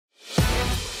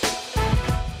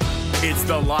It's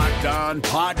the Locked On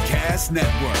Podcast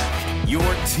Network, your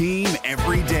team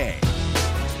every day.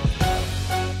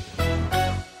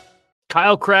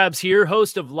 Kyle Krabs here,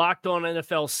 host of Locked On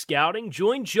NFL Scouting.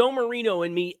 Join Joe Marino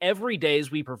and me every day as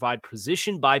we provide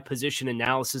position-by-position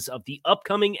analysis of the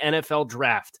upcoming NFL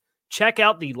Draft. Check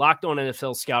out the Locked On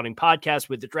NFL Scouting podcast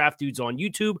with the Draft Dudes on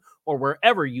YouTube or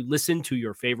wherever you listen to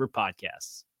your favorite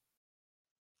podcasts.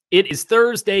 It is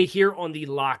Thursday here on the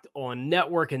Locked On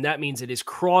Network, and that means it is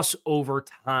crossover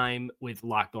time with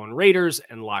Locked On Raiders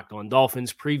and Locked On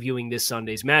Dolphins, previewing this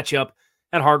Sunday's matchup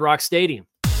at Hard Rock Stadium.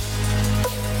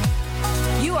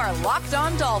 You are Locked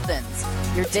On Dolphins,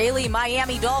 your daily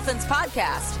Miami Dolphins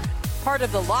podcast, part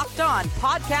of the Locked On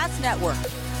Podcast Network,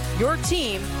 your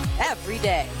team every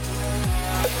day.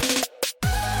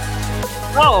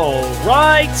 All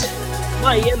right.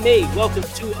 Miami, welcome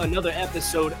to another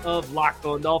episode of Locked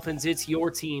On Dolphins. It's your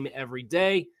team every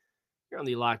day. You're on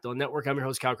the Locked On Network. I'm your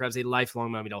host, Kyle Krabs, a lifelong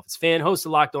Miami Dolphins fan, host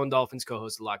of Locked On Dolphins,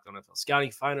 co-host of Locked On NFL Scouting.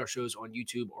 You can find our shows on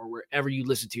YouTube or wherever you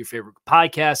listen to your favorite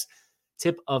podcasts.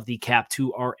 Tip of the cap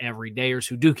to our everydayers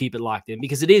who do keep it locked in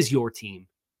because it is your team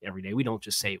every day. We don't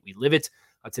just say it, we live it.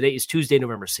 Today is Tuesday,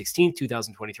 November 16th,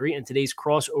 2023, and today's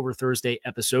Crossover Thursday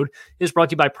episode is brought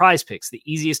to you by Prize Picks, the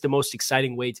easiest and most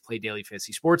exciting way to play daily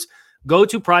fantasy sports. Go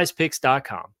to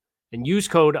prizepicks.com and use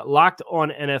code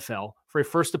LOCKEDONNFL for a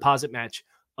first deposit match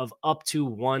of up to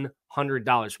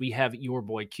 $100. We have your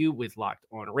boy Q with Locked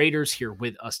On Raiders here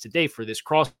with us today for this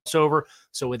crossover.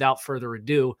 So without further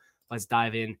ado, let's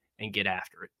dive in and get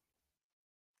after it.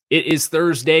 It is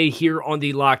Thursday here on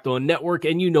the Locked On Network,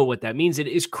 and you know what that means. It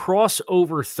is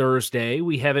Crossover Thursday.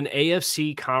 We have an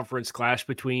AFC conference clash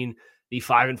between the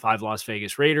 5-5 Las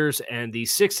Vegas Raiders and the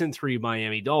 6-3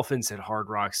 Miami Dolphins at Hard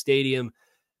Rock Stadium.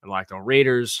 And Locked On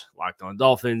Raiders, Locked On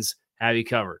Dolphins have you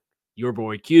covered. Your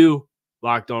boy Q,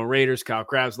 Locked On Raiders, Kyle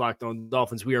Krabs, Locked On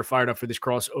Dolphins. We are fired up for this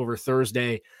Crossover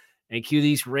Thursday. And Q,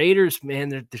 these Raiders, man,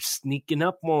 they're sneaking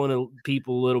up on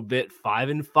people a little bit.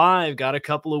 5-5, got a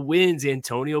couple of wins.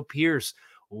 Antonio Pierce,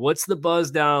 what's the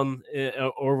buzz down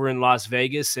over in Las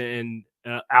Vegas? And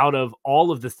out of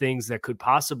all of the things that could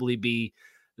possibly be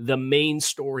the main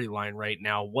storyline right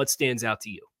now, what stands out to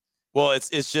you? Well,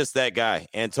 it's just that guy,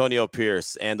 Antonio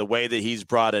Pierce, and the way that he's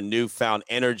brought a newfound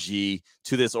energy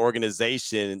to this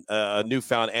organization, a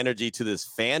newfound energy to this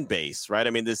fan base, right?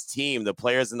 I mean, this team, the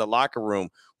players in the locker room,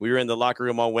 we were in the locker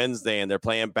room on Wednesday and they're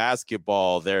playing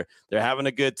basketball. They're having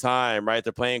a good time, right?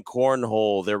 They're playing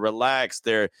cornhole. They're relaxed.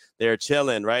 They're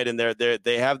chilling, right? And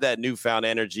they have that newfound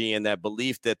energy and that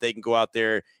belief that they can go out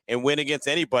there and win against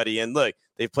anybody. And look,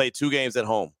 they've played 2 games at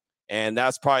home. And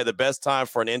that's probably the best time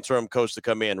for an interim coach to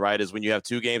come in, right, is when you have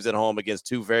 2 games at home against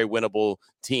 2 very winnable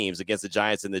teams, against the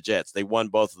Giants and the Jets. They won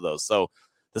both of those. So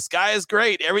the sky is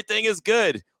great. Everything is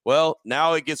good. Well,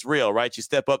 now it gets real, right? You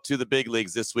step up to the big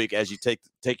leagues this week as you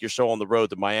take your show on the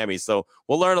road to Miami. So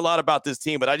we'll learn a lot about this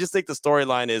team. But I just think the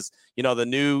storyline is, the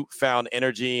newfound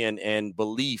energy and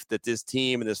belief that this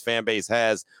team and this fan base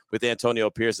has with Antonio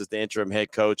Pierce as the interim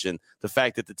head coach, and the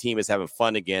fact that the team is having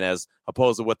fun again as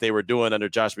opposed to what they were doing under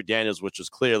Josh McDaniels, which was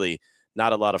clearly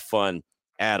not a lot of fun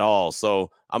at all. So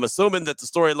I'm assuming that the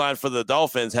storyline for the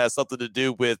Dolphins has something to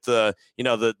do with, the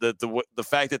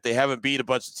fact that they haven't beat a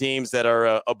bunch of teams that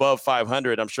are above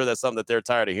 500. I'm sure that's something that they're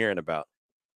tired of hearing about.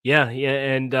 Yeah,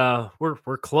 and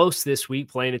we're close this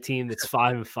week playing a team that's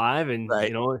 5-5, and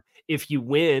right. If you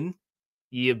win,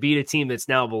 you beat a team that's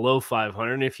now below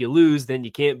 500. And if you lose, then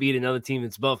you can't beat another team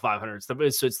that's above 500. So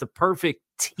it's the perfect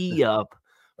tee up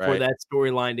for that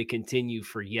storyline to continue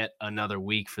for yet another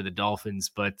week for the Dolphins.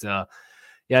 But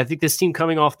yeah, I think this team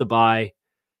coming off the bye,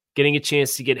 getting a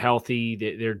chance to get healthy,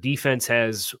 their defense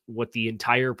has what the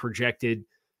entire projected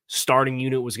starting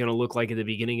unit was going to look like at the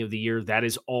beginning of the year. That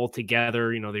is all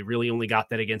together. They really only got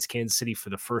that against Kansas City for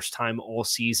the first time all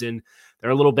season.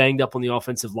 They're a little banged up on the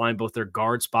offensive line, both their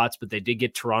guard spots, but they did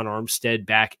get Teron Armstead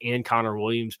back and Connor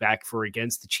Williams back for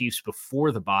against the Chiefs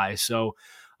before the bye. So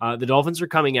the Dolphins are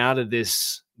coming out of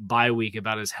this bye week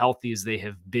about as healthy as they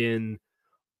have been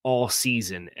all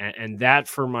season. And that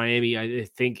for Miami, I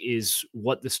think, is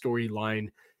what the storyline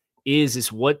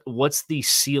is what's the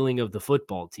ceiling of the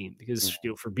football team? Because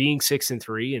for being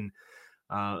 6-3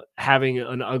 and having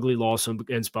an ugly loss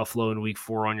against Buffalo in week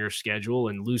 4 on your schedule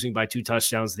and losing by 2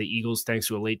 touchdowns to the Eagles thanks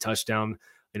to a late touchdown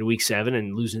in week 7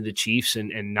 and losing to the Chiefs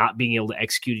and not being able to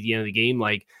execute at the end of the game,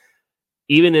 like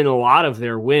even in a lot of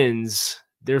their wins,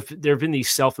 there have been these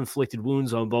self-inflicted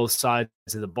wounds on both sides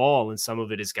of the ball, and some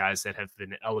of it is guys that have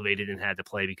been elevated and had to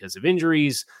play because of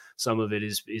injuries. Some of it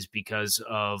is because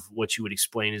of what you would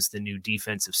explain as the new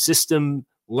defensive system,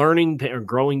 learning or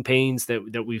growing pains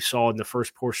that we saw in the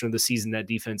first portion of the season. That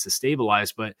defense has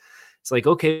stabilized, but it's like,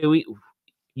 okay,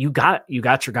 you got your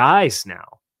guys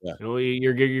now. Yeah.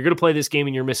 You're going to play this game,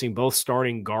 and you're missing both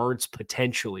starting guards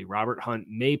potentially. Robert Hunt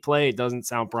may play. It doesn't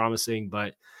sound promising,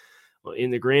 but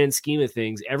in the grand scheme of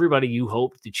things, everybody you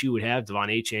hoped that you would have, Devon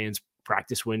Achane's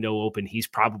practice window open. He's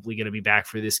probably going to be back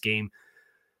for this game.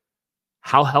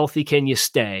 How healthy can you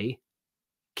stay?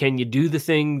 Can you do the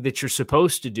thing that you're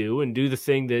supposed to do and do the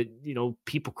thing that,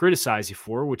 people criticize you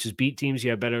for, which is beat teams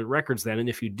you have better records than? And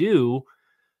if you do,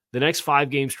 the next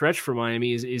 5-game stretch for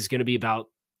Miami is going to be about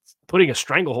putting a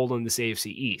stranglehold on this AFC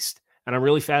East. And I'm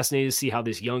really fascinated to see how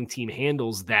this young team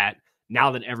handles that now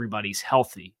that everybody's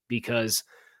healthy, because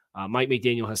Mike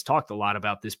McDaniel has talked a lot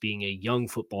about this being a young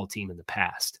football team in the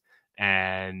past,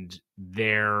 and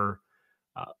their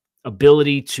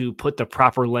ability to put the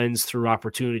proper lens through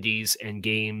opportunities and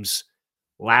games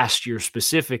last year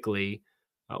specifically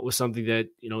was something that,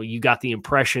 you got the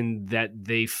impression that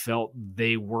they felt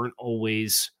they weren't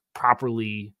always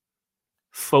properly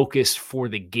focused for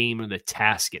the game or the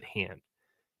task at hand.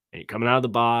 And you're coming out of the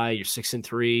bye, you're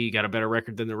 6-3, you got a better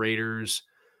record than the Raiders.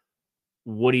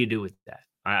 What do you do with that?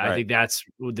 I think that's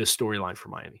the storyline for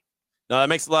Miami. No, that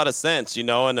makes a lot of sense, and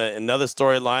another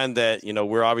storyline that,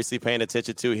 we're obviously paying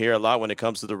attention to here a lot when it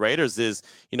comes to the Raiders is,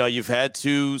 you've had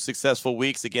 2 successful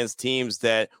weeks against teams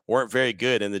that weren't very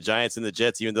good, and the Giants and the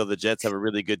Jets, even though the Jets have a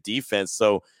really good defense.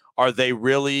 So are they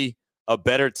really a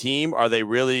better team? Are they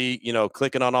really,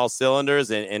 clicking on all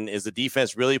cylinders, and is the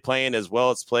defense really playing as well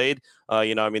as played?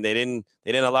 They didn't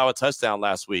allow a touchdown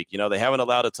last week. They haven't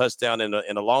allowed a touchdown in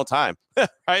a long time,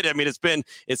 right? I mean,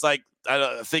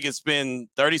 I think it's been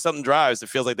 30-something drives. It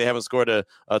feels like they haven't scored a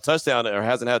touchdown or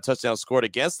hasn't had a touchdown scored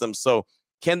against them. So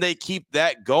can they keep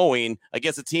that going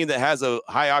against a team that has a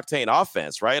high-octane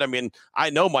offense, right? I mean, I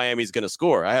know Miami's going to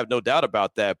score. I have no doubt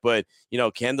about that. But,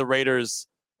 can the Raiders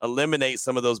eliminate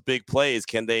some of those big plays?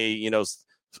 Can they,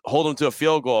 hold them to a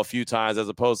field goal a few times as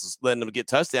opposed to letting them get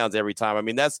touchdowns every time? I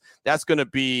mean, that's going to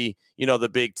be, the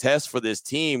big test for this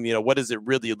team. What does it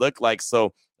really look like?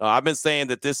 So I've been saying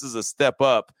that this is a step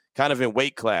up kind of in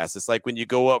weight class. It's like when you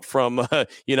go up from,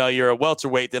 you're a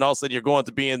welterweight, then all of a sudden you're going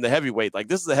to be in the heavyweight. Like,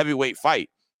 this is a heavyweight fight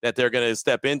that they're going to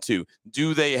step into.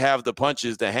 Do they have the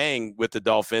punches to hang with the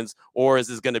Dolphins, or is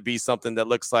this going to be something that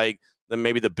looks like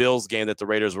maybe the Bills game that the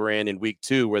Raiders were in week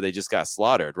 2 where they just got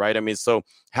slaughtered, right? I mean, so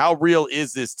how real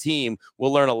is this team?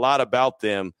 We'll learn a lot about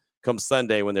them come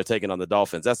Sunday when they're taking on the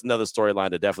Dolphins. That's another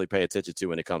storyline to definitely pay attention to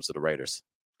when it comes to the Raiders.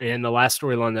 And the last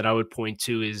storyline that I would point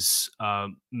to is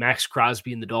Max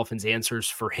Crosby and the Dolphins' answers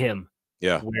for him.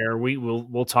 Yeah, where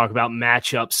we'll talk about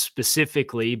matchups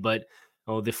specifically, but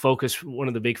the focus, one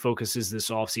of the big focuses this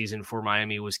offseason for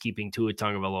Miami was keeping Tua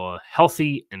Tagovailoa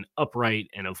healthy and upright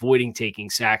and avoiding taking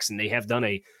sacks, and they have done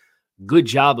a good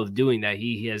job of doing that.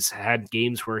 He has had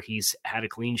games where he's had a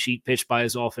clean sheet pitched by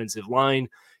his offensive line.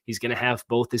 He's going to have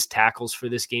both his tackles for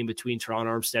this game between Teron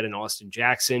Armstead and Austin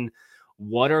Jackson.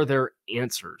 What are their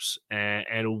answers,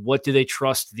 and what do they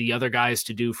trust the other guys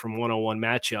to do from one-on-one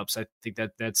matchups? I think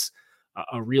that's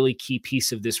a really key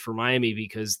piece of this for Miami,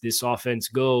 because this offense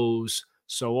goes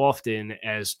so often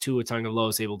as Tua Tagovailoa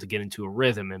is able to get into a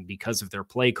rhythm, and because of their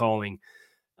play calling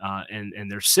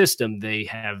and their system, they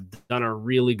have done a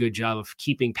really good job of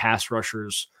keeping pass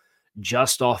rushers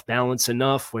just off balance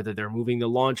enough, whether they're moving the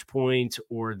launch point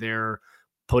or they're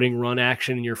putting run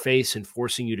action in your face and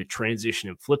forcing you to transition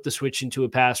and flip the switch into a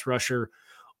pass rusher.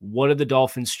 What do the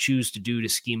Dolphins choose to do to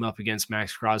scheme up against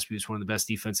Max Crosby, who's one of the best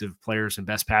defensive players and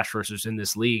best pass rushers in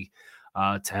this league,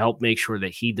 to help make sure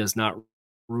that he does not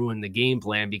ruin the game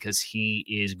plan, because he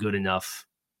is good enough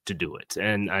to do it?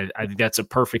 And I think that's a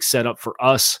perfect setup for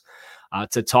us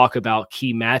to talk about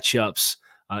key matchups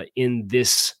in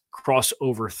this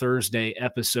crossover Thursday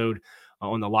episode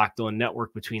on the Locked On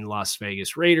Network between Las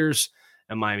Vegas Raiders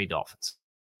and Miami Dolphins.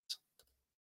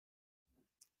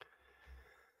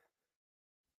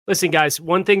 Listen, guys,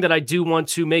 one thing that I do want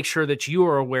to make sure that you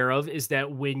are aware of is that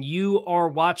when you are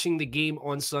watching the game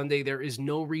on Sunday, there is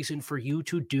no reason for you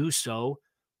to do so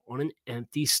on an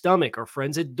empty stomach. Our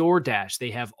friends at DoorDash,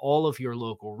 they have all of your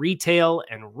local retail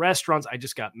and restaurants. I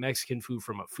just got Mexican food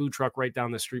from a food truck right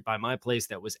down the street by my place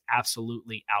that was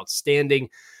absolutely outstanding.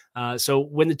 So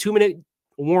when the 2-minute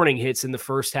warning hits in the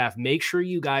first half, make sure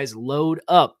you guys load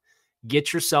up.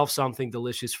 Get yourself something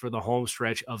delicious for the home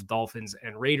stretch of Dolphins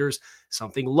and Raiders,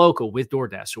 something local with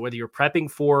DoorDash. So whether you're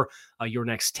prepping for your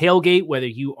next tailgate, whether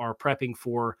you are prepping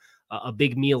for a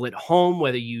big meal at home,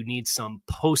 whether you need some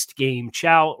post-game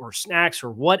chow or snacks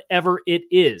or whatever it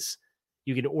is.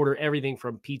 You can order everything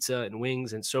from pizza and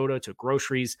wings and soda to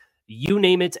groceries, you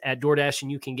name it, at DoorDash,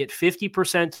 and you can get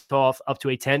 50% off up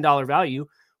to a $10 value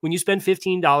when you spend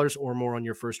 $15 or more on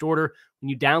your first order when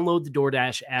you download the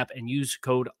DoorDash app and use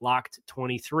code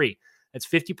LOCKED23. That's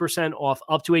 50% off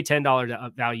up to a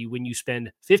 $10 value when you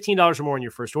spend $15 or more on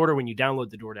your first order when you download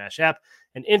the DoorDash app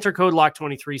and enter code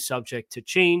LOCKED23, subject to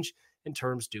change, and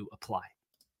terms do apply.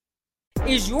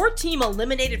 Is your team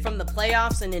eliminated from the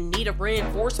playoffs and in need of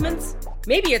reinforcements?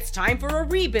 Maybe it's time for a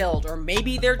rebuild, or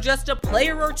maybe they're just a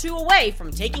player or two away from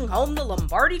taking home the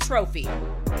Lombardi Trophy.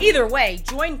 Either way,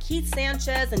 join Keith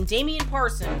Sanchez and Damian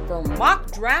Parson for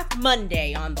Mock Draft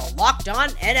Monday on the Locked On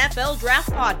NFL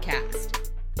Draft Podcast.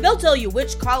 They'll tell you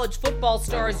which college football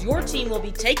stars your team will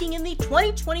be taking in the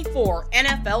 2024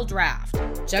 NFL Draft.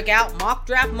 Check out Mock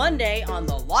Draft Monday on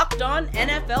the Locked On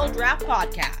NFL Draft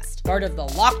Podcast, part of the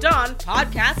Locked On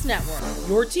Podcast Network,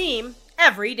 your team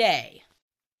every day.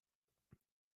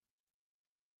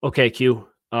 Okay, Q,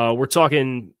 we're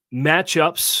talking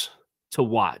matchups to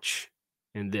watch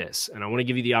in this, and I want to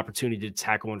give you the opportunity to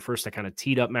tackle one first. I kind of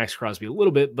teed up Max Crosby a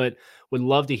little bit, but would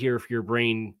love to hear if your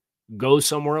brain goes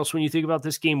somewhere else when you think about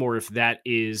this game, or if that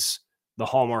is the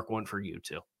hallmark one for you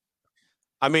too.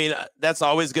 I mean, that's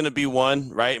always going to be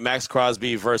one, right? Max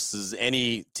Crosby versus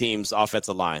any team's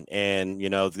offensive line. And,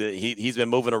 he's been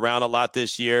moving around a lot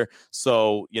this year.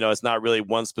 So, it's not really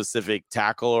one specific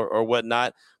tackle or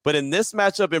whatnot. But in this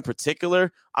matchup in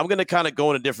particular, I'm going to kind of go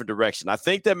in a different direction. I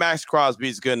think that Max Crosby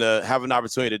is going to have an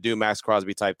opportunity to do Max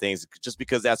Crosby type things just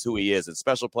because that's who he is. And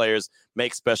special players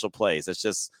make special plays. That's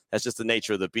just the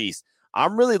nature of the beast.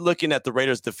 I'm really looking at the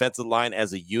Raiders defensive line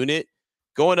as a unit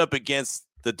going up against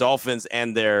the Dolphins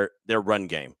and their run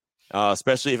game,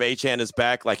 especially if Achane is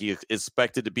back like he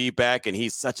expected to be back, and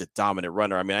he's such a dominant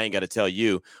runner. I mean, I ain't got to tell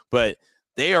you, but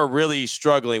they are really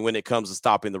struggling when it comes to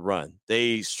stopping the run.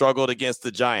 They struggled against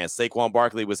the Giants. Saquon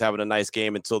Barkley was having a nice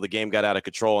game until the game got out of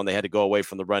control and they had to go away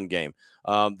from the run game.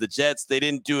 The Jets, they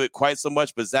didn't do it quite so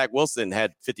much, but Zach Wilson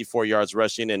had 54 yards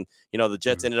rushing, and, the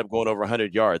Jets ended up going over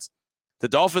 100 yards. The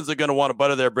Dolphins are going to want to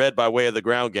butter their bread by way of the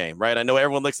ground game, right? I know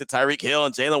everyone looks at Tyreek Hill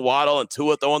and Jalen Waddle and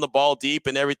Tua throwing the ball deep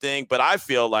and everything, but I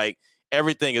feel like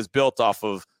everything is built off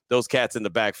of those cats in the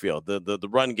backfield. The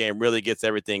run game really gets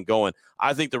everything going.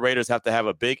 I think the Raiders have to have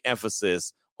a big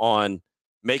emphasis on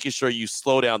making sure you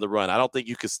slow down the run. I don't think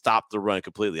you can stop the run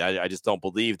completely. I just don't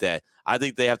believe that. I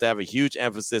think they have to have a huge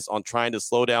emphasis on trying to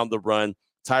slow down the run.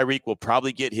 Tyreek will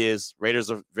probably get his. Raiders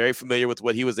are very familiar with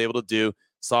what he was able to do.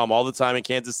 Saw him all the time in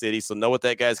Kansas City, so know what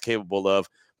that guy's capable of.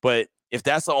 But if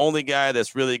that's the only guy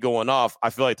that's really going off,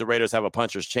 I feel like the Raiders have a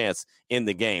puncher's chance in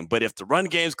the game. But if the run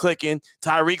game's clicking,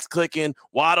 Tyreek's clicking,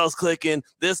 Waddle's clicking,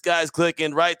 this guy's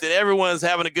clicking, right, that everyone's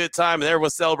having a good time and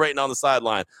everyone's celebrating on the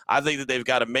sideline, I think that they've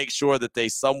got to make sure that they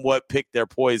somewhat pick their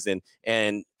poison,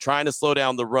 and trying to slow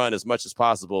down the run as much as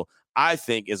possible, I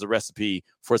think, is a recipe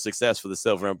for success for the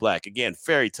Silver and Black. Again,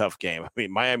 very tough game. I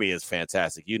mean, Miami is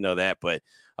fantastic. You know that, but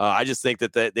I just think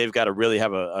that they've got to really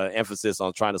have an emphasis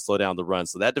on trying to slow down the run.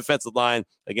 So that defensive line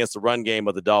against the run game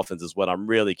of the Dolphins is what I'm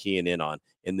really keying in on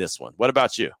in this one. What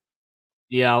about you?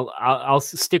 Yeah, I'll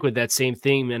stick with that same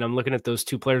theme, and I'm looking at those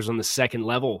two players on the second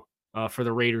level for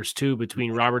the Raiders too,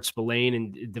 between Robert Spillane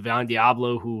and Devon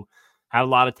Diablo, who have a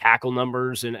lot of tackle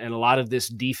numbers and a lot of this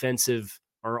defensive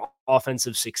or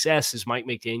offensive success is Mike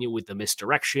McDaniel with the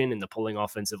misdirection and the pulling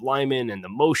offensive linemen and the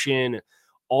motion,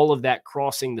 all of that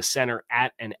crossing the center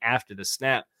at and after the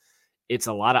snap. It's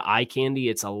a lot of eye candy.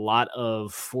 It's a lot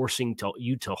of forcing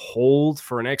you to hold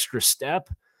for an extra step.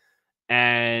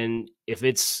 And if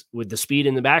it's with the speed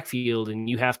in the backfield and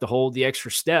you have to hold the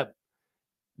extra step,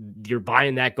 you're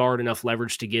buying that guard enough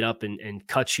leverage to get up and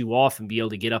cut you off and be able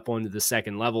to get up onto the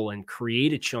second level and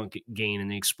create a chunk gain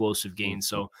and an explosive gain.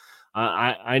 So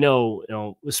I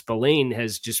know, Spillane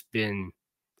has just been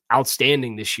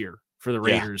outstanding this year for the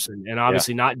Raiders. And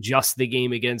obviously not just the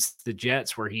game against the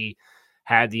Jets where he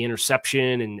had the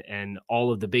interception and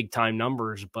all of the big time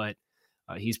numbers, but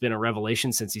he's been a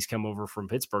revelation since he's come over from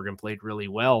Pittsburgh and played really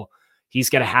well. He's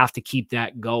going to have to keep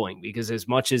that going, because as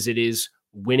much as it is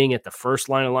winning at the first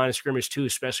line of scrimmage too,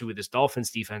 especially with this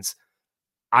Dolphins defense,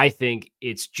 I think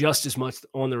it's just as much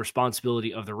on the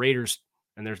responsibility of the Raiders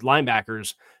and their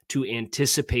linebackers to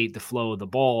anticipate the flow of the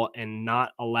ball and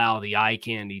not allow the eye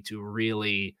candy to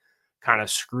really kind of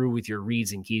screw with your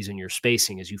reads and keys and your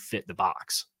spacing as you fit the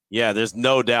box. Yeah, there's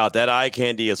no doubt that eye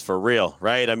candy is for real,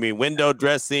 right? I mean, window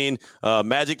dressing,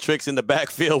 magic tricks in the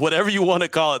backfield, whatever you want to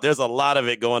call it. There's a lot of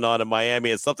it going on in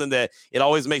Miami. It's something that it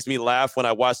always makes me laugh when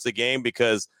I watch the game,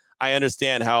 because I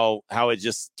understand how it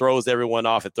just throws everyone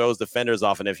off. It throws defenders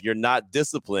off. And if you're not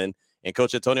disciplined, and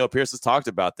Coach Antonio Pierce has talked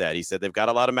about that. He said they've got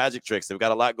a lot of magic tricks. They've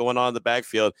got a lot going on in the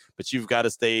backfield, but you've got to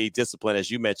stay disciplined,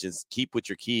 as you mentioned, keep with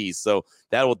your keys. So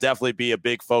that will definitely be a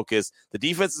big focus. The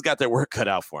defense has got their work cut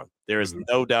out for them. There is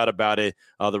no doubt about it.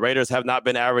 The Raiders have not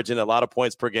been averaging a lot of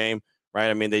points per game,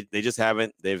 right? I mean, they just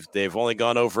haven't. They've only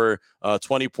gone over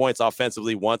 20 points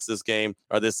offensively once this game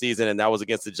or this season, and that was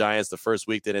against the Giants the first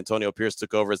week that Antonio Pierce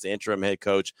took over as the interim head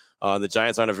coach. The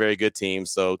Giants aren't a very good team,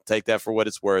 so take that for what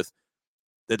it's worth.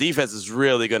 The defense is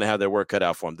really going to have their work cut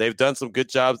out for them. They've done some good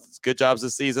jobs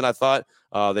this season, I thought.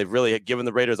 They've really given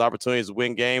the Raiders opportunities to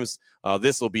win games.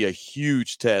 This will be a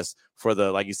huge test for the,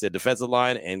 like you said, defensive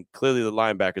line and clearly the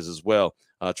linebackers as well,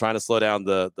 trying to slow down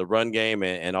the run game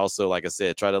and also, like I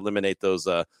said, try to eliminate those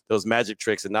magic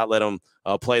tricks and not let them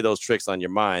play those tricks on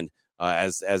your mind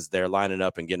as they're lining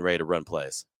up and getting ready to run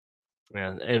plays.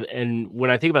 Yeah, and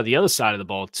when I think about the other side of the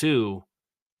ball too,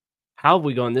 how have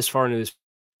we gone this far into this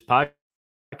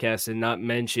podcast and not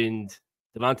mentioned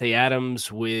Davante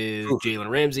Adams with Jalen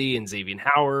Ramsey and Xavier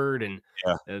Howard and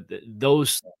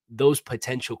those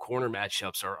potential corner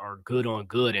matchups are good on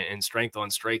good and strength on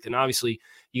strength. And obviously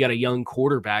you got a young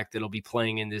quarterback that'll be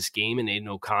playing in this game in Aiden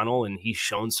O'Connell, and he's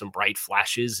shown some bright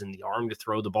flashes and the arm to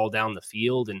throw the ball down the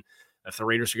field. And if the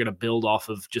Raiders are going to build off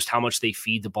of just how much they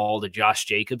feed the ball to Josh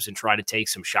Jacobs and try to take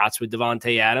some shots with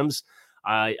Davante Adams,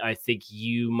 I think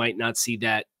you might not see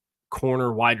that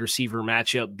corner wide receiver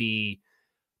matchup be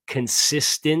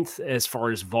consistent as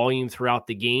far as volume throughout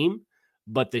the game,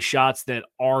 but the shots that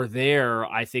are there,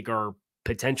 I think, are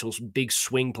potential big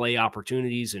swing play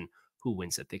opportunities. And who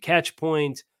wins at the catch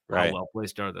point? Right. How well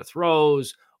placed are the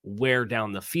throws? Where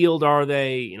down the field are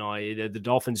they? You know, the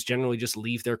Dolphins generally just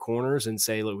leave their corners and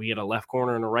say, look, we get a left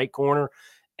corner and a right corner.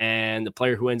 And the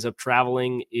player who ends up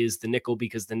traveling is the nickel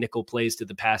because the nickel plays to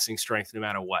the passing strength no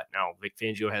matter what. Now, Vic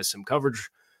Fangio has some coverage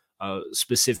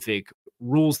specific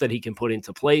rules that he can put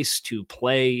into place to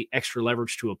play extra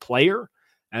leverage to a player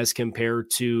as compared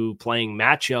to playing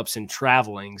matchups and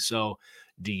traveling. So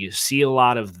do you see a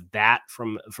lot of that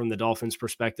from the Dolphins'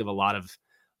 perspective, a lot of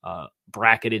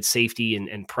bracketed safety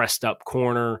and pressed up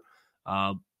corner,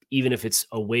 even if it's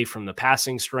away from the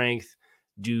passing strength?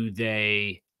 Do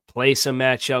they play some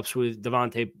matchups with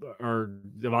Davante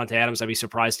Adams? I'd be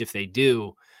surprised if they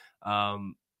do.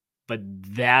 But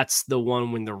that's the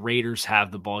one when the Raiders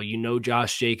have the ball. You know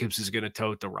Josh Jacobs is going to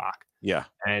tote the rock. Yeah.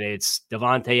 And it's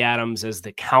Davante Adams as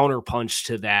the counterpunch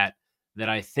to that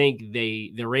I think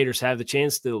the Raiders have the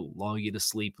chance to lull you to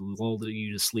sleep,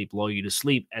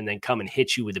 and then come and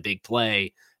hit you with a big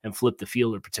play and flip the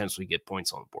field or potentially get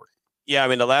points on the board. Yeah, I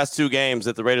mean, the last two games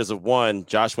that the Raiders have won,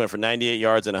 Josh went for 98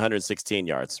 yards and 116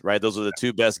 yards, right? Those are the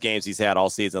two best games he's had all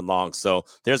season long. So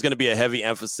there's going to be a heavy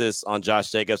emphasis on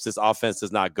Josh Jacobs. This offense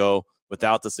does not go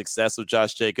without the success of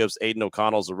Josh Jacobs. Aiden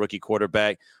O'Connell's a rookie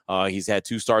quarterback. He's had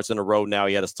 2 starts in a row now.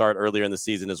 He had a start earlier in the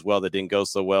season as well that didn't go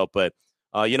so well. But,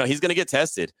 he's going to get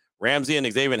tested. Ramsey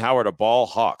and Xavier Howard are ball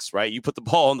hawks, right? You put the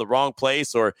ball in the wrong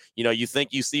place or, you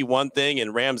think you see one thing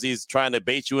and Ramsey's trying to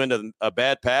bait you into a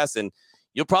bad pass and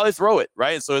you'll probably throw it,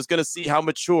 right? So it's going to see how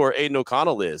mature Aiden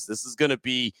O'Connell is. This is going to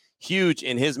be huge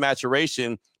in his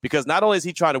maturation because not only is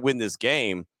he trying to win this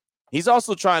game, he's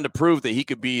also trying to prove that he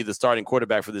could be the starting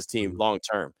quarterback for this team long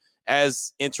term.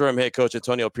 As interim head coach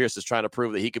Antonio Pierce is trying to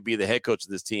prove that he could be the head coach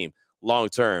of this team long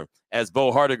term. As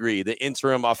Bo Hardegree, the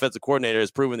interim offensive coordinator,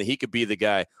 has proven that he could be the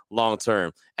guy long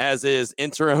term. As is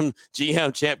interim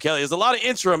GM Champ Kelly. There's a lot of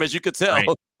interim, as you could tell,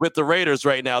 with the Raiders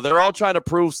right now. They're all trying to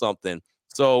prove something.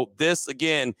 So this,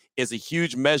 again, is a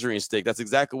huge measuring stick. That's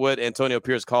exactly what Antonio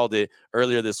Pierce called it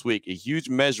earlier this week, a huge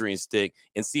measuring stick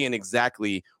and seeing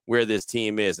exactly where this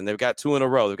team is. And they've got 2 in a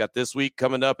row. They've got this week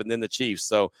coming up and then the Chiefs.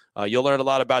 So you'll learn a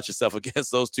lot about yourself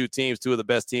against those 2 teams, 2 of the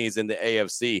best teams in the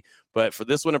AFC. But for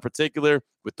this one in particular,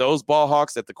 with those ball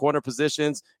hawks at the corner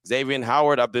positions, Xavier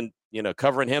Howard, I've been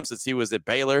covering him since he was at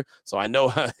Baylor. So I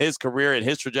know his career and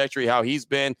his trajectory, how he's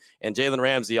been. And Jalen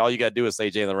Ramsey, all you got to do is say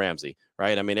Jalen Ramsey,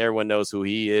 right? I mean, everyone knows who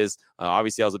he is.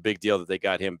 Obviously, that was a big deal that they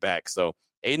got him back. So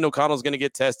Aiden O'Connell is going to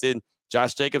get tested.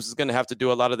 Josh Jacobs is going to have to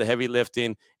do a lot of the heavy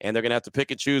lifting, and they're going to have to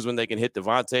pick and choose when they can hit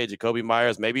Devontae, Jacoby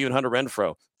Myers, maybe even Hunter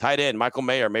Renfrow. Tight end, Michael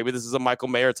Mayer. Maybe this is a Michael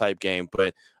Mayer type game,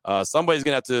 but somebody's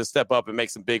going to have to step up and make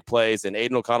some big plays, and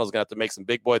Aiden O'Connell is going to have to make some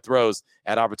big boy throws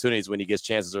at opportunities when he gets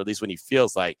chances, or at least when he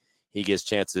feels like he gets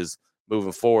chances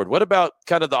moving forward. What about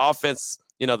kind of the offense,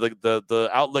 the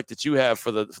outlook that you have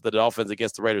for the Dolphins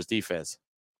against the Raiders defense?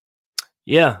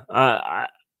 Yeah,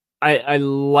 I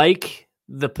like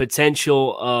the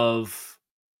potential of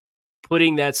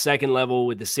putting that second level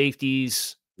with the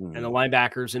safeties and the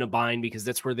linebackers in a bind because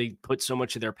that's where they put so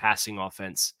much of their passing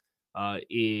offense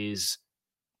is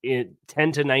in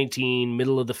 10 to 19,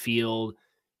 middle of the field,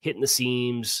 hitting the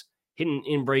seams, hitting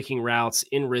in breaking routes,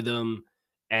 in rhythm.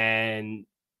 And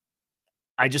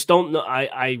I just don't know.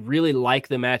 I really like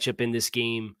the matchup in this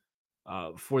game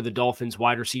for the Dolphins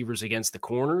wide receivers against the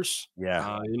corners.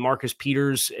 Yeah. Marcus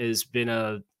Peters has been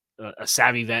a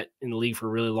savvy vet in the league for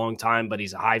a really long time, but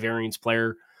he's a high variance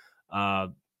player.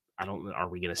 Are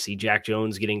we going to see Jack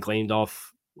Jones getting claimed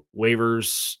off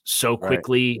waivers so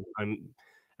quickly? Right.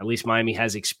 At least Miami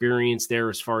has experience there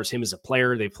as far as him as a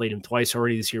player. They played him twice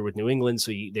already this year with New England.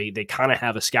 So they kind of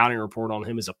have a scouting report on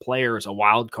him as a player, as a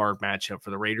wild card matchup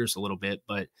for the Raiders a little bit.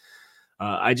 But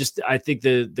I think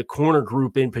the corner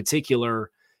group in particular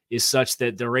is such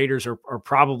that the Raiders are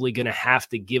probably going to have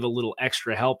to give a little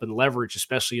extra help and leverage,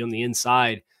 especially on the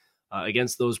inside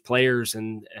against those players.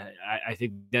 And I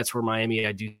think that's where Miami,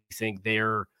 I do think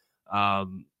their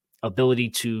ability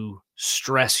to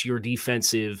stress your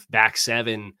defensive back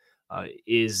seven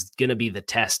is going to be the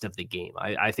test of the game.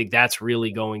 I think that's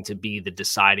really going to be the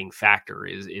deciding factor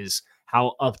is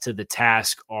how up to the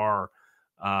task are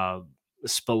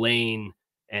Spillane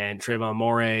and Trayvon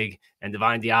Moreg and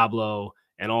Divine Diablo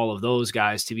and all of those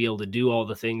guys to be able to do all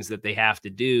the things that they have to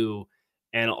do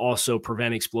and also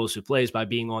prevent explosive plays by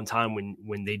being on time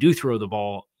when they do throw the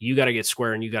ball. You got to get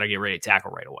square and you got to get ready to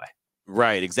tackle right away.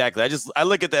 Right, exactly. I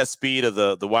look at that speed of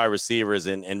the wide receivers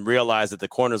and realize that the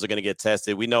corners are going to get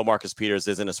tested. We know Marcus Peters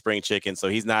isn't a spring chicken, so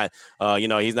he's not,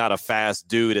 he's not a fast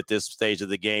dude at this stage of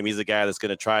the game. He's a guy that's going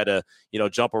to try to,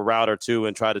 jump a route or two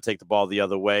and try to take the ball the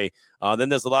other way. Then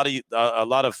there's a lot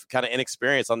of kind of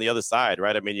inexperience on the other side,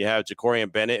 right? I mean, you have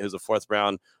Jacorian Bennett, who's a 4th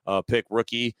round pick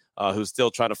rookie, who's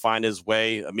still trying to find his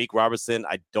way. Amik Robertson,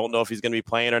 I don't know if he's going to be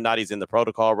playing or not. He's in the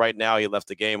protocol right now. He left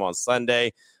the game on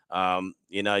Sunday.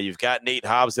 You've got Nate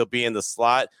Hobbs. He'll be in the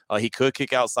slot. He could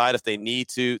kick outside if they need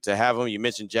to have him. You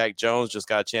mentioned Jack Jones, just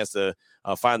got a chance to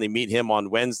finally meet him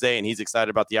on Wednesday, and he's excited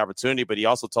about the opportunity. But he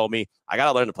also told me, I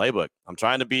got to learn the playbook. I'm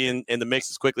trying to be in the mix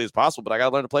as quickly as possible, but I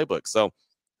got to learn the playbook. So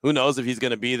who knows if he's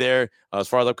going to be there? As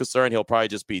far as I'm concerned, he'll probably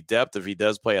just be depth if he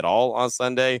does play at all on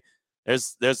Sunday.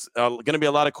 There's going to be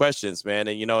a lot of questions, man.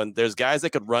 And, and there's guys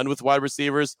that could run with wide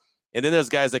receivers. And then there's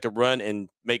guys that could run and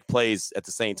make plays at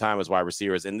the same time as wide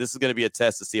receivers. And this is going to be a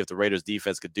test to see if the Raiders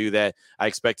defense could do that. I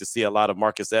expect to see a lot of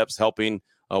Marcus Epps helping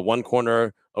one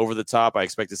corner over the top. I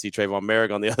expect to see Trayvon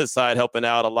Merrick on the other side helping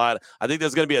out a lot. I think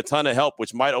there's going to be a ton of help,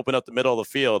 which might open up the middle of the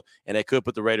field, and it could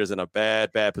put the Raiders in a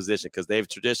bad position because they've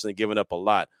traditionally given up a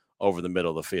lot over the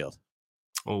middle of the field.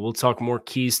 Well, we'll talk more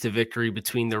keys to victory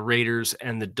between the Raiders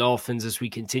and the Dolphins as we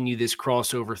continue this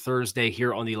crossover Thursday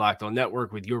here on the Locked On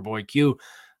Network with your boy Q.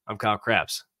 I'm Kyle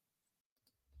Krabs.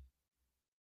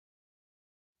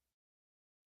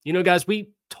 Guys,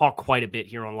 we talk quite a bit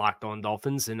here on Locked On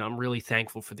Dolphins, and I'm really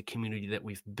thankful for the community that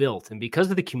we've built. And because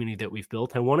of the community that we've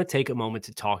built, I want to take a moment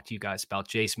to talk to you guys about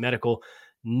Jace Medical.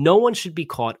 No one should be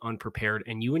caught unprepared,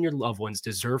 and you and your loved ones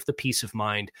deserve the peace of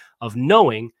mind of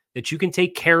knowing that you can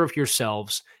take care of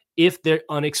yourselves if the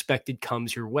unexpected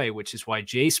comes your way, which is why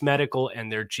Jace Medical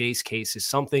and their Jace case is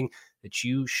something that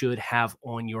you should have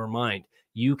on your mind.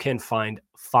 You can find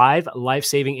 5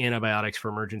 life-saving antibiotics for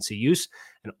emergency use,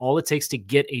 and all it takes to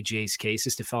get a Jace case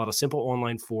is to fill out a simple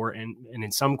online form and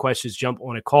in some questions jump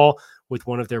on a call with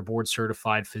one of their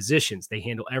board-certified physicians. They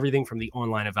handle everything from the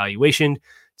online evaluation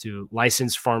to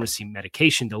licensed pharmacy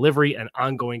medication delivery and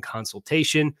ongoing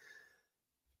consultation.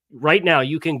 Right now,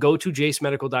 you can go to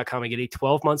jacemedical.com and get a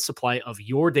 12-month supply of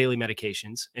your daily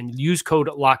medications and use code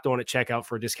LOCKEDON at checkout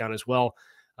for a discount as well.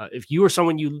 If you or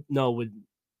someone you know would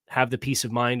have the peace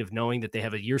of mind of knowing that they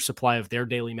have a year's supply of their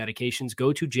daily medications,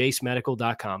 go to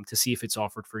jacemedical.com to see if it's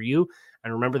offered for you.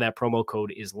 And remember that promo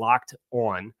code is locked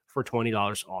on for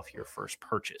 $20 off your first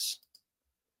purchase.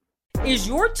 Is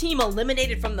your team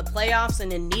eliminated from the playoffs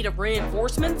and in need of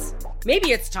reinforcements?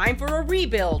 Maybe it's time for a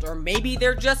rebuild, or maybe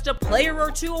they're just a player or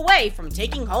two away from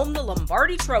taking home the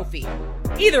Lombardi Trophy.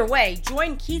 Either way,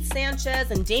 join Keith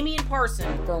Sanchez and Damian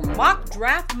Parson for Mock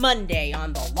Draft Monday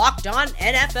on the Locked On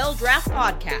NFL Draft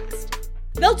Podcast.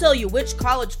 They'll tell you which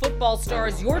college football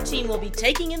stars your team will be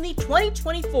taking in the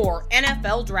 2024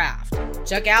 NFL Draft.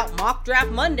 Check out Mock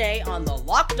Draft Monday on the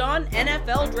Locked On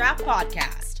NFL Draft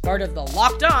Podcast, part of the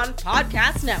Locked On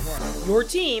Podcast Network, your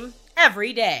team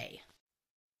every day.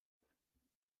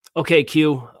 Okay,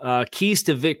 Q, keys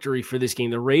to victory for this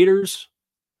game. The Raiders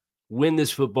win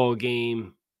this football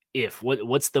game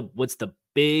what's the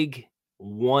big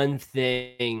one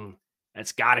thing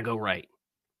that's got to go right?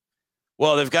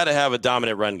 Well, they've got to have a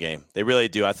dominant run game. They really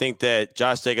do. I think that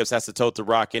Josh Jacobs has to tote the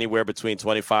rock anywhere between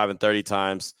 25 and 30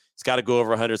 times. It's got to go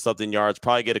over 100-something yards,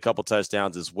 probably get a couple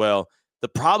touchdowns as well. The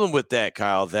problem with that,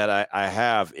 Kyle, that I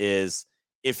have is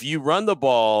if you run the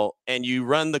ball and you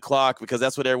run the clock, because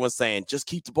that's what everyone's saying, just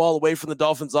keep the ball away from the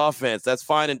Dolphins offense. That's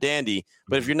fine and dandy.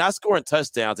 But if you're not scoring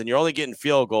touchdowns and you're only getting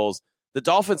field goals, the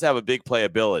Dolphins have a big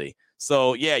playability.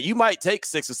 So, yeah, you might take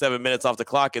 6 or 7 minutes off the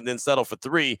clock and then settle for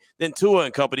 3. Then Tua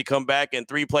and company come back, and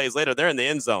 3 plays later, they're in the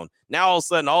end zone. Now, all of a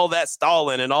sudden, all that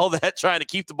stalling and all that trying to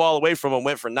keep the ball away from them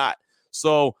went for naught.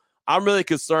 So I'm really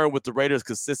concerned with the Raiders'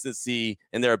 consistency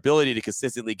and their ability to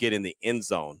consistently get in the end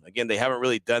zone. Again, they haven't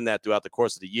really done that throughout the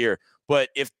course of the year. But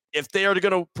if they are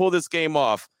going to pull this game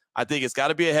off, I think it's got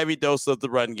to be a heavy dose of the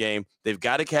run game. They've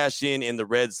got to cash in the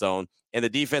red zone, and the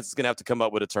defense is going to have to come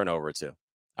up with a turnover or two.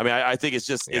 I mean, I think it's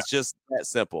just that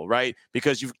simple, right?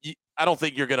 Because I don't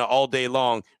think you're going to all day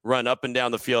long run up and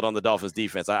down the field on the Dolphins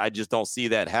defense. I just don't see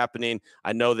that happening.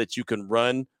 I know that you can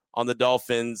run on the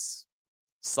Dolphins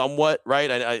somewhat,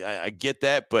 right? I get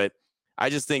that, but I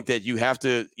just think that you have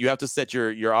to set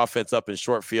your offense up in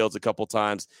short fields a couple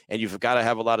times, and you've got to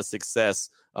have a lot of success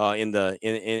in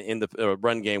the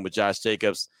run game with Josh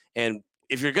Jacobs. And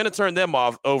if you're going to turn them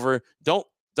over, don't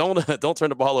turn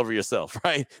the ball over yourself,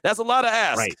 right? That's a lot to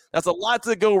ask. Right. That's a lot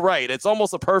to go right. It's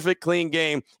almost a perfect, clean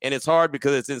game, and it's hard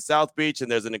because it's in South Beach, and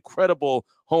there's an incredible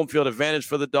home field advantage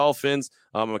for the Dolphins.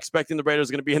 I'm expecting the Raiders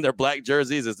are going to be in their black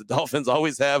jerseys, as the Dolphins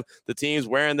always have the teams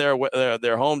wearing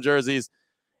their home jerseys.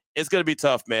 It's going to be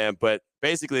tough, man, but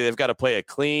basically they've got to play a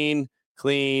clean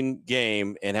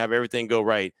game and have everything go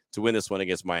right to win this one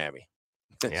against Miami.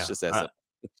 It's just that simple.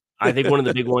 I think one of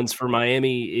the big ones for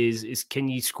Miami is can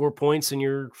you score points in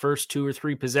your first 2 or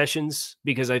 3 possessions?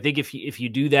 Because I think if you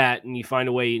do that and you find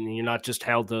a way and you're not just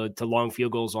held to long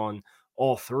field goals on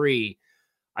all 3,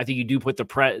 I think you do put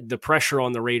the pressure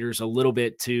on the Raiders a little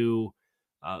bit to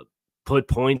put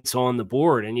points on the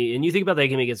board. And you think about that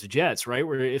game against the Jets, right?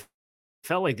 Where it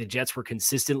felt like the Jets were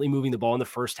consistently moving the ball in the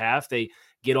first half. They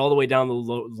get all the way down the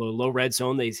low red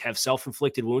zone. They have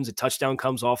self-inflicted wounds. A touchdown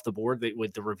comes off the board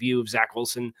with the review of Zach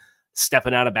Wilson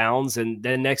stepping out of bounds. And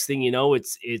then next thing you know,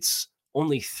 it's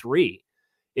only 3.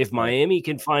 If Miami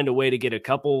can find a way to get a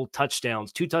couple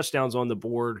touchdowns, 2 touchdowns on the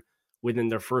board within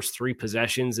their first 3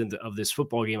 possessions of this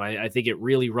football game, I think it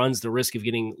really runs the risk of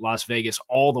getting Las Vegas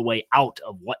all the way out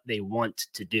of what they want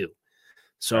to do.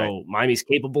 So Miami's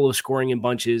capable of scoring in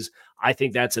bunches. I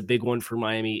think that's a big one for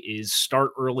Miami is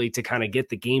start early to kind of get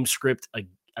the game script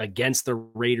against the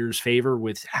Raiders' favor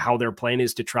with how their plan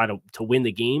is to try to win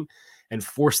the game and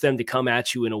force them to come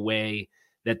at you in a way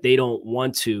that they don't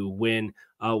want to win.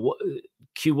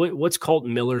 What's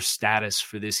Colton Miller's status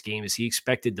for this game? Is he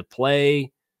expected to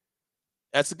play?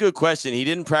 That's a good question. He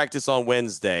didn't practice on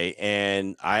Wednesday,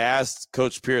 and I asked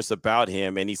Coach Pierce about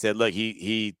him, and he said, look,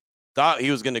 he thought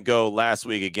he was going to go last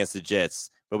week against the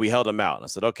Jets, but we held him out. And I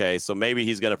said, okay, so maybe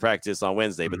he's going to practice on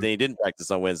Wednesday, but then he didn't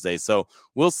practice on Wednesday. So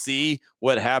we'll see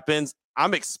what happens.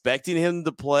 I'm expecting him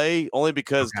to play only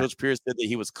because Coach Pierce said that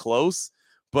he was close.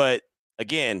 But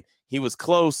again, he was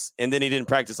close, and then he didn't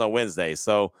practice on Wednesday.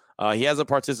 So he hasn't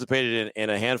participated in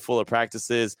a handful of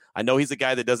practices. I know he's a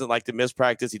guy that doesn't like to miss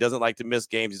practice. He doesn't like to miss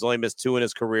games. He's only missed 2 in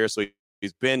his career, so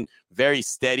he's been very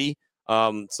steady.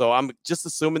 So I'm just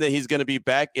assuming that he's going to be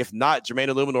back. If not, Jermaine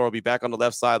Illuminor will be back on the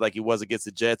left side like he was against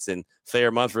the Jets, and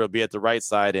Thayer Munford will be at the right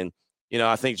side. And,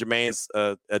 I think Jermaine's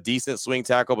a decent swing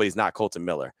tackle, but he's not Colton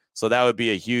Miller. So that would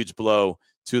be a huge blow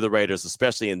to the Raiders,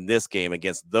 especially in this game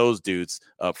against those dudes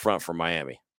up front for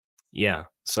Miami. Yeah.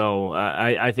 So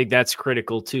I think that's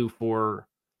critical too for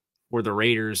the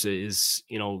Raiders is,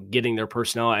 getting their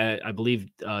personnel. I believe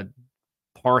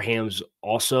Parham's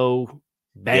also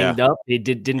banged up. He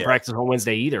didn't practice on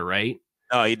Wednesday either, right?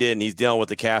 No, he didn't. He's dealing with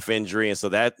the calf injury. And so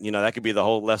that, that could be the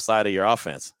whole left side of your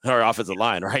offense or offensive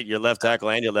line, right? Your left tackle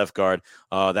and your left guard.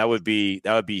 That would be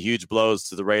huge blows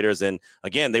to the Raiders. And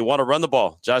again, they want to run the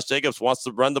ball. Josh Jacobs wants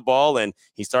to run the ball, and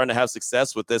he's starting to have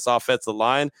success with this offensive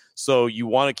line. So you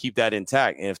want to keep that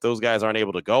intact. And if those guys aren't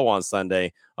able to go on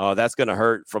Sunday, that's going to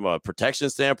hurt from a protection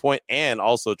standpoint and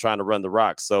also trying to run the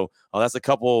rock. So that's a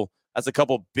couple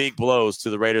big blows to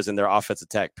the Raiders in their offense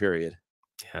attack period.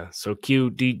 Yeah. So Q,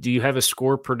 do you have a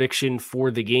score prediction for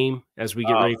the game as we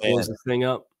get ready to close this thing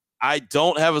up? I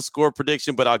don't have a score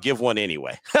prediction, but I'll give one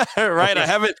anyway. Right? Okay.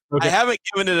 I haven't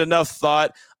given it enough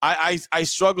thought. I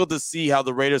struggle to see how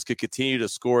the Raiders could continue to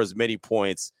score as many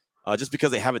points just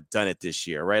because they haven't done it this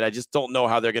year, right? I just don't know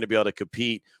how they're going to be able to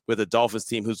compete with a Dolphins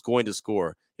team who's going to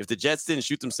score. If the Jets didn't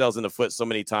shoot themselves in the foot so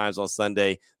many times on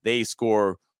Sunday, they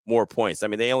score more points. I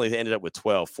mean, they only ended up with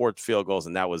 4 field goals,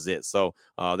 and that was it. So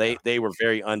they were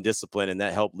very undisciplined, and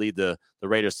that helped lead the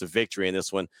Raiders to victory in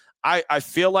this one. I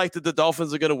feel like that the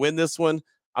Dolphins are going to win this one.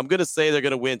 I'm going to say they're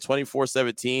going to win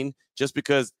 24-17 just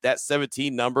because that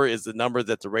 17 number is the number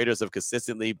that the Raiders have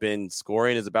consistently been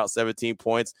scoring, is about 17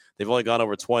 points. They've only gone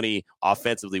over 20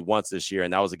 offensively once this year,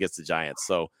 and that was against the Giants.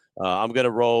 So I'm going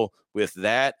to roll with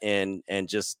that and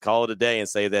just call it a day and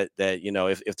say that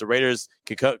if the Raiders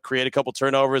can create a couple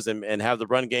turnovers and have the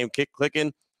run game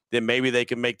clicking, then maybe they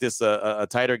can make this a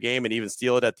tighter game and even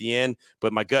steal it at the end.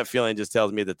 But my gut feeling just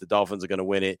tells me that the Dolphins are going to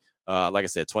win it, like I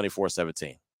said,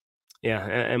 24-17. Yeah,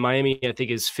 and Miami, I think,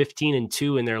 is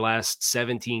 15-2 in their last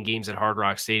 17 games at Hard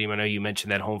Rock Stadium. I know you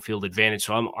mentioned that home field advantage,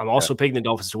 so I'm also picking the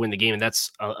Dolphins to win the game, and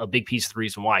that's a big piece of the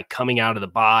reason why. Coming out of the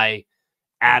bye,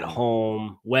 at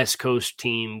home, West Coast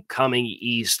team, coming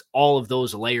east, all of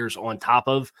those layers on top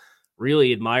of,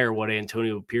 really admire what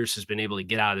Antonio Pierce has been able to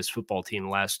get out of this football team the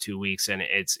last 2 weeks, and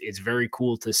it's very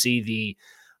cool to see the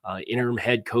interim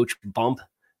head coach bump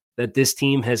that this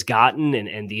team has gotten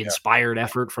and the inspired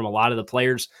effort from a lot of the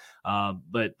players.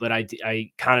 But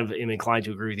I kind of am inclined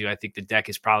to agree with you. I think the deck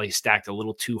is probably stacked a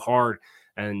little too hard,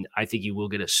 and I think you will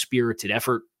get a spirited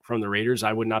effort from the Raiders.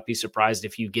 I would not be surprised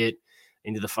if you get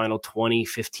into the final 20,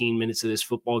 15 minutes of this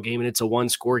football game, and it's a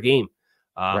one-score game.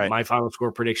 Right. My final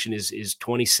score prediction is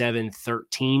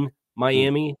 27-13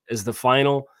 Miami as the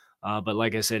final. But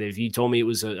like I said, if you told me it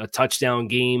was a touchdown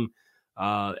game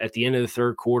at the end of the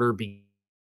third quarter,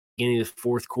 beginning of the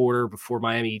fourth quarter, before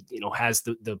Miami, has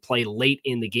the play late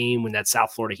in the game when that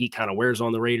South Florida heat kind of wears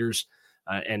on the Raiders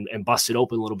and busts it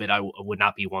open a little bit, I would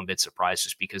not be one bit surprised,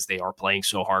 just because they are playing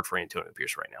so hard for Antonio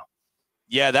Pierce right now.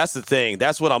 Yeah, that's the thing.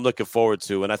 That's what I'm looking forward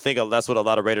to. And I think that's what a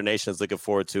lot of Raider Nation is looking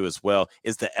forward to as well,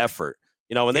 is the effort.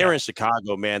 When they were in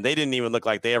Chicago, man, they didn't even look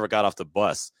like they ever got off the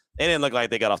bus. They didn't look like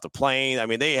they got off the plane. I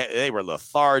mean, they were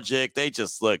lethargic. They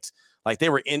just looked like they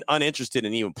were uninterested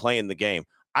in even playing the game.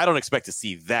 I don't expect to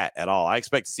see that at all. I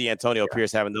expect to see Antonio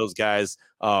Pierce having those guys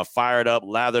fired up,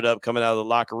 lathered up, coming out of the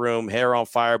locker room, hair on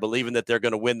fire, believing that they're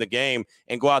going to win the game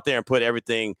and go out there and put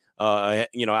everything,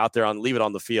 out there leave it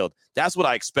on the field. That's what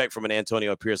I expect from an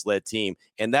Antonio Pierce-led team,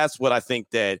 and that's what I think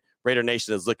that Raider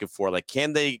Nation is looking for. Like,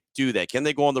 can they do that? Can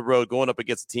they go on the road, going up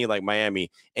against a team like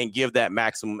Miami, and give that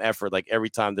maximum effort like every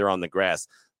time they're on the grass?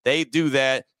 They do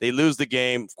that, they lose the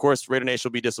game. Of course, Raider Nation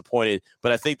will be disappointed,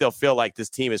 but I think they'll feel like this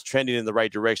team is trending in the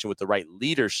right direction with the right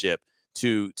leadership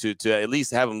to at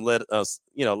least have them let us,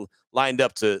 lined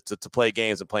up to play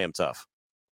games and play them tough.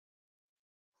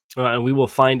 And we will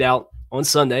find out on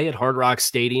Sunday at Hard Rock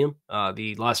Stadium.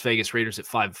 The Las Vegas Raiders at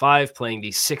 5-5 playing the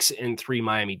 6-3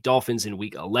 Miami Dolphins in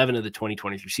Week 11 of the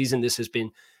 2023 season. This has been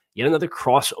yet another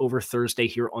crossover Thursday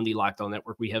here on the Locked On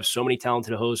Network. We have so many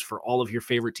talented hosts for all of your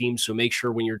favorite teams, so make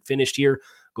sure when you're finished here,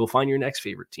 go find your next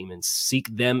favorite team and seek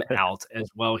them out as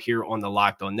well here on the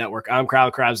Locked On Network. I'm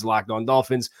Kyle Krabs, Locked On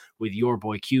Dolphins, with your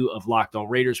boy Q of Locked On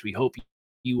Raiders. We hope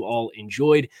you all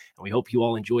enjoyed, and we hope you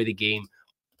all enjoy the game.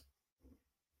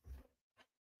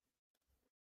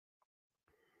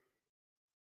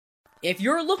 If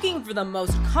you're looking for the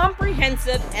most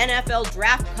comprehensive NFL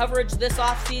draft coverage this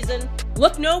offseason,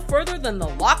 look no further than the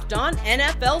Locked On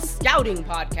NFL Scouting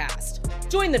Podcast.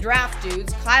 Join the draft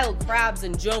dudes, Kyle Krabs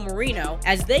and Joe Marino,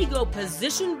 as they go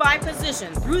position by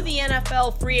position through the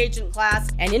NFL free agent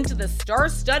class and into the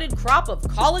star-studded crop of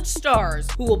college stars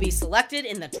who will be selected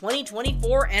in the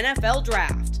 2024 NFL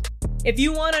Draft. If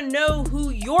you want to know who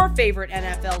your favorite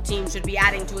NFL team should be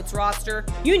adding to its roster,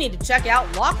 you need to check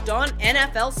out Locked On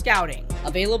NFL Scouting,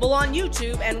 available on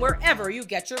YouTube and wherever you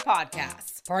get your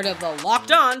podcasts. Part of the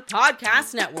Locked On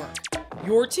Podcast Network,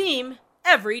 your team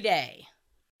every day.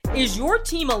 Is your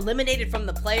team eliminated from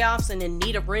the playoffs and in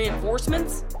need of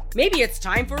reinforcements? Maybe it's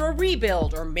time for a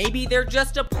rebuild, or maybe they're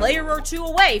just a player or two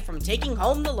away from taking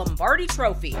home the Lombardi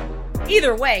Trophy.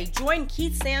 Either way, join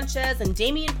Keith Sanchez and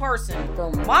Damian Parson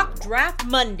for Mock Draft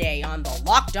Monday on the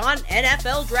Locked On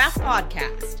NFL Draft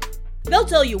Podcast. They'll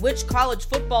tell you which college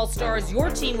football stars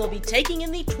your team will be taking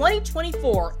in the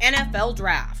 2024 NFL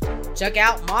Draft. Check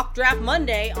out Mock Draft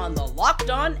Monday on the Locked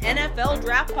On NFL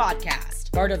Draft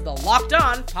Podcast, part of the Locked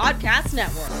On Podcast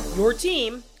Network, your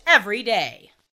team every day.